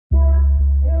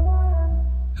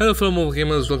Hello fellow mobile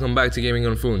gamers, welcome back to Gaming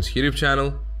on Phone's YouTube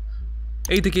channel.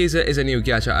 Aether Gazer is a new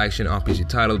gacha action RPG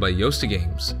title by Yostar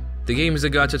Games. The game is a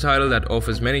gacha title that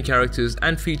offers many characters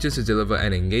and features to deliver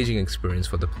an engaging experience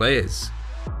for the players.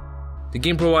 The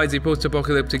game provides a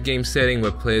post-apocalyptic game setting where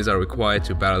players are required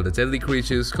to battle the deadly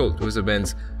creatures called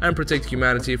Visabens and protect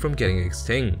humanity from getting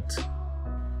extinct.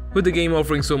 With the game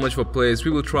offering so much for players, we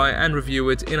will try and review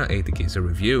it in our Aether Gazer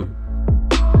review.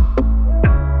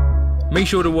 Make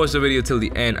sure to watch the video till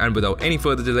the end, and without any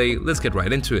further delay, let's get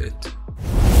right into it.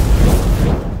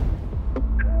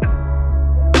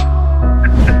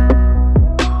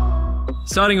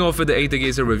 Starting off with the Aether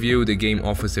Gazer review, the game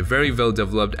offers a very well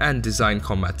developed and designed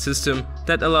combat system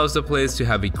that allows the players to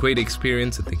have a great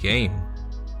experience at the game.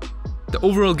 The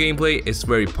overall gameplay is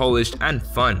very polished and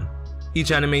fun.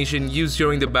 Each animation used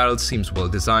during the battle seems well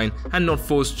designed and not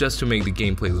forced just to make the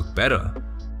gameplay look better.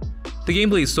 The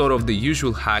gameplay is sort of the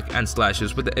usual hack and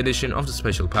slashes with the addition of the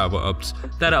special power-ups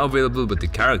that are available with the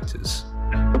characters.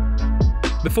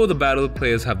 Before the battle,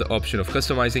 players have the option of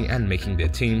customizing and making their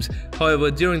teams. However,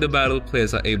 during the battle,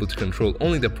 players are able to control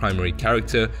only the primary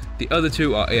character. The other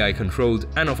two are AI controlled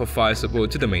and offer fire support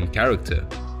to the main character.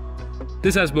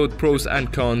 This has both pros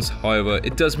and cons, however,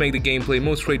 it does make the gameplay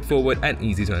more straightforward and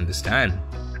easy to understand.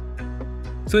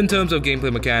 So in terms of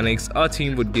gameplay mechanics, our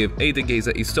team would give Aether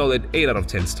Gazer a solid 8 out of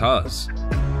 10 stars.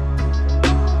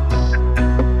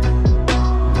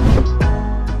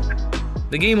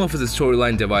 The game offers a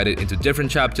storyline divided into different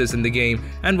chapters in the game,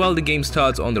 and while the game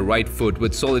starts on the right foot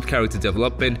with solid character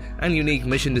development and unique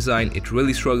mission design, it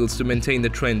really struggles to maintain the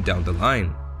trend down the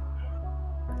line.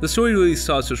 The story really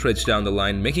starts to stretch down the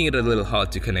line, making it a little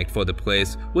hard to connect for the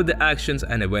players with the actions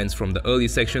and events from the early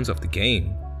sections of the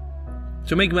game.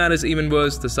 To make matters even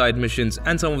worse, the side missions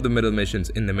and some of the middle missions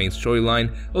in the main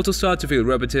storyline also start to feel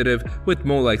repetitive, with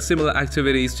more like similar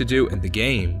activities to do in the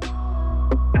game.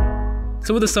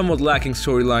 So with a somewhat lacking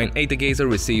storyline, Aether Gazer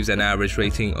receives an average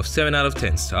rating of 7 out of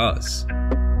 10 stars.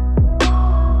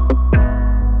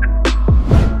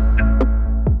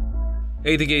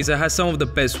 Aether Gazer has some of the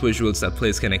best visuals that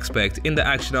players can expect in the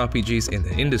action RPGs in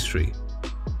the industry.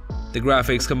 The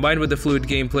graphics combined with the fluid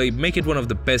gameplay make it one of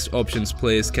the best options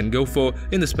players can go for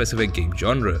in the specific game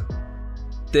genre.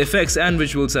 The effects and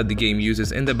visuals that the game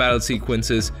uses in the battle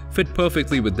sequences fit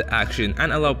perfectly with the action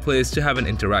and allow players to have an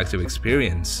interactive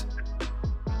experience.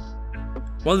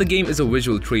 While the game is a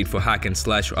visual treat for hack and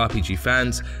slash RPG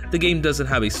fans, the game doesn't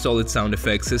have a solid sound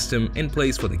effects system in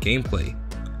place for the gameplay.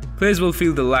 Players will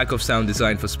feel the lack of sound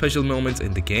design for special moments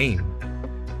in the game.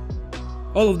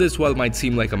 All of this, while might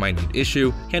seem like a minute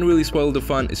issue, can really spoil the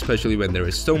fun, especially when there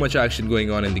is so much action going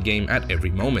on in the game at every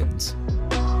moment.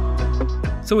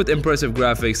 So with impressive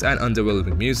graphics and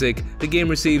underwhelming music, the game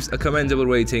receives a commendable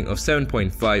rating of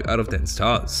 7.5 out of 10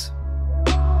 stars.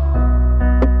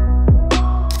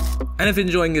 And if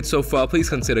enjoying it so far, please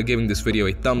consider giving this video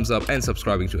a thumbs up and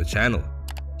subscribing to our channel.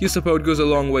 Your support goes a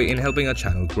long way in helping our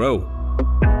channel grow.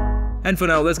 And for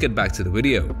now, let's get back to the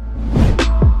video.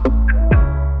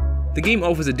 The game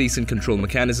offers a decent control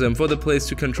mechanism for the players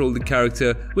to control the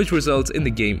character, which results in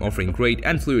the game offering great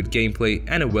and fluid gameplay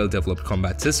and a well-developed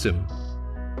combat system.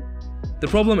 The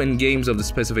problem in games of the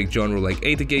specific genre like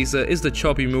Aether Gazer is the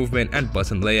choppy movement and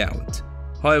button layout.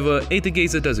 However, Aether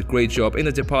Gazer does a great job in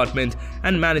the department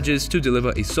and manages to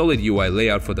deliver a solid UI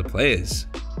layout for the players.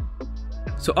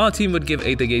 So our team would give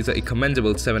Aether Gazer a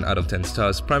commendable 7 out of 10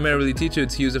 stars, primarily due to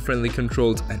its user-friendly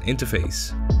controls and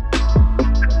interface.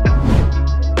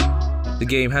 The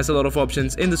game has a lot of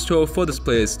options in the store for the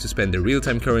players to spend their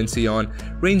real-time currency on,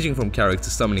 ranging from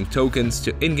character summoning tokens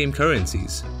to in-game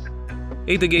currencies.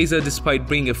 Aether Gazer, despite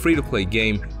being a free-to-play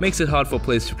game, makes it hard for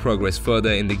players to progress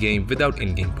further in the game without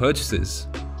in-game purchases.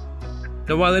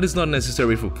 Now while it is not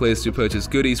necessary for players to purchase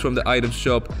goodies from the items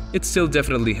shop, it still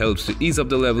definitely helps to ease up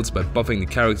the levels by buffing the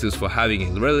characters for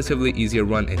having a relatively easier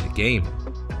run in the game.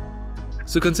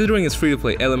 So considering its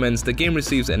free-to-play elements, the game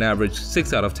receives an average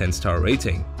 6 out of 10 star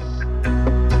rating.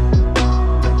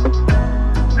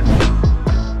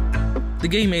 The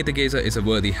game Aether Gazer is a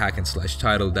worthy hack and slash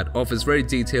title that offers very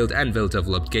detailed and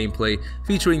well-developed gameplay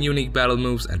featuring unique battle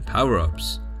moves and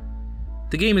power-ups.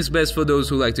 The game is best for those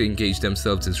who like to engage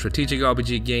themselves in strategic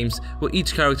RPG games where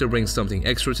each character brings something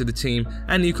extra to the team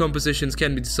and new compositions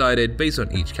can be decided based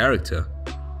on each character.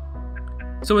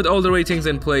 So with all the ratings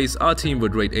in place, our team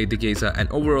would rate Aether Gazer an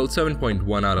overall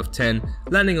 7.1 out of 10,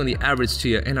 landing on the average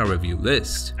tier in our review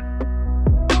list.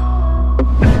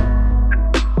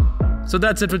 So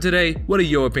that's it for today. What are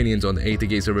your opinions on the Aether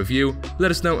Gazer review?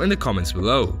 Let us know in the comments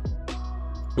below.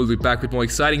 We'll be back with more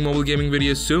exciting mobile gaming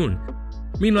videos soon.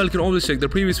 Meanwhile, you can always check the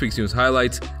previous week's news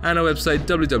highlights and our website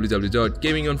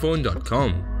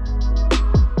www.gamingonphone.com.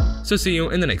 So see you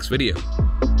in the next video.